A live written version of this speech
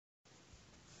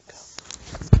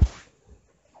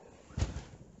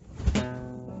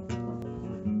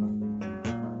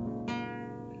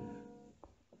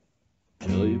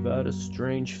about a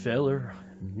strange feller,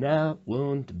 not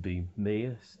one to be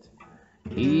missed.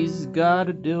 He's got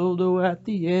a dildo at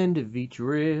the end of each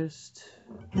wrist.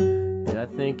 And I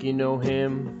think you know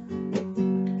him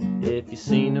if you've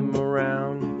seen him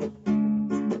around.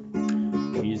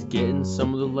 He's getting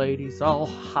some of the ladies all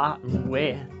hot and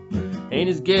wet, and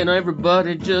he's getting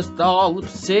everybody just all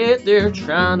upset. They're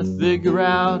trying to figure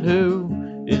out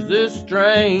who is this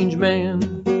strange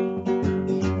man.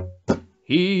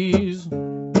 He's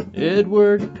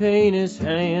Edward paint his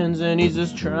hands, and he's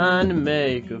just trying to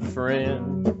make a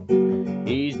friend.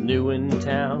 He's new in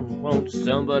town, won't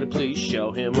somebody please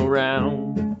show him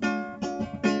around?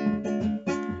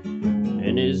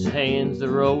 And his hands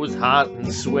are always hot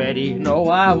and sweaty. No,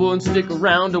 I wouldn't stick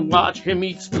around to watch him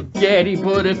eat spaghetti,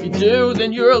 but if you do,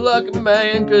 then you're a lucky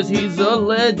man, 'cause he's a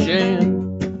legend.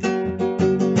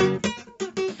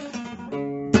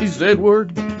 He's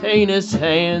Edward paint his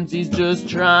hands, he's just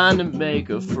trying to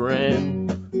make a friend.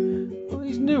 Well,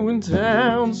 he's new in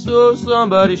town, so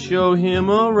somebody show him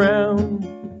around.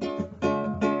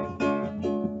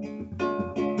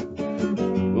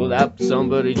 Well, that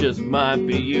somebody just might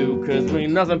be you, 'cause we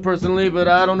nothing personally, but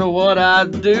I don't know what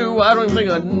I'd do. I don't even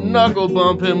think I'd knuckle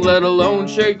bump him, let alone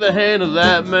shake the hand of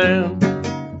that man.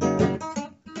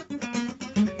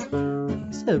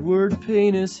 He's Edward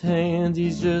paint his hands,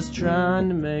 he's just trying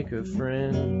to make a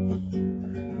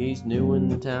friend. He's new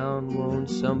in town, won't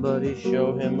somebody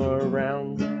show him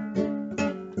around?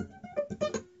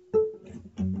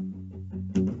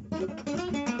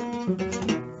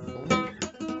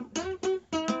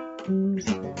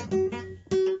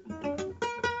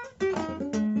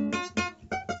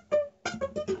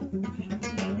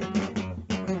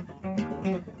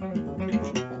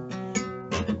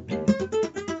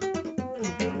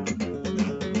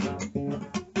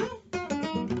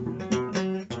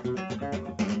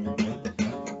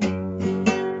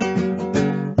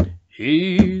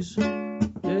 He's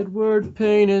Edward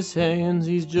paint his hands,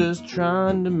 he's just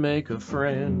trying to make a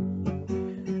friend.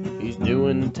 He's new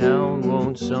in town,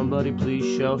 won't somebody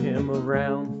please show him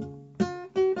around?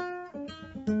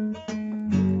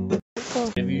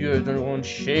 If you guys don't want to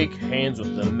shake hands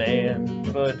with the man,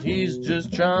 but he's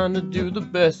just trying to do the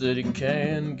best that he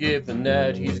can, given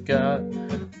that he's got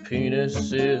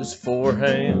penises for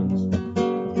hands.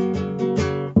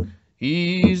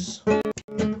 He's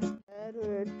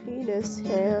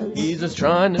Hands. He's just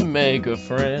trying to make a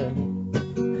friend.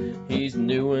 He's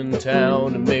new in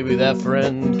town, and maybe that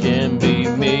friend can be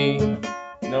me.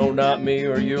 No, not me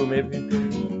or you, maybe.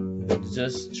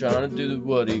 Just trying to do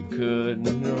what he could.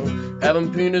 You know,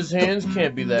 having penis hands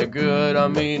can't be that good. I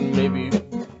mean, maybe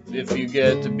if you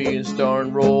get to be in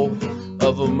starring role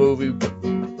of a movie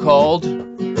called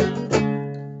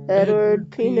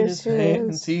Edward Penis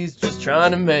Hands. He's just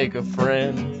trying to make a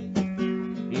friend.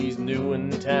 He's new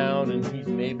in town, and he's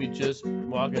maybe just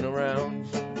walking around.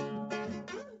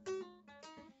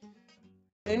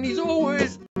 And he's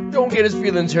always, don't get his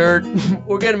feelings hurt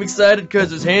or get him excited,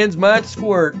 'cause his hands might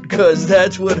squirt, 'cause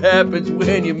that's what happens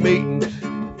when you're meeting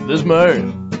this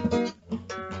man.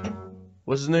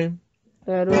 What's his name?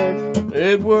 Edward.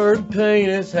 Edward paint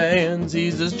his hands,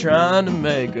 he's just trying to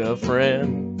make a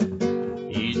friend.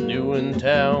 He's new in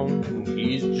town,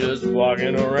 he's just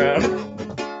walking around.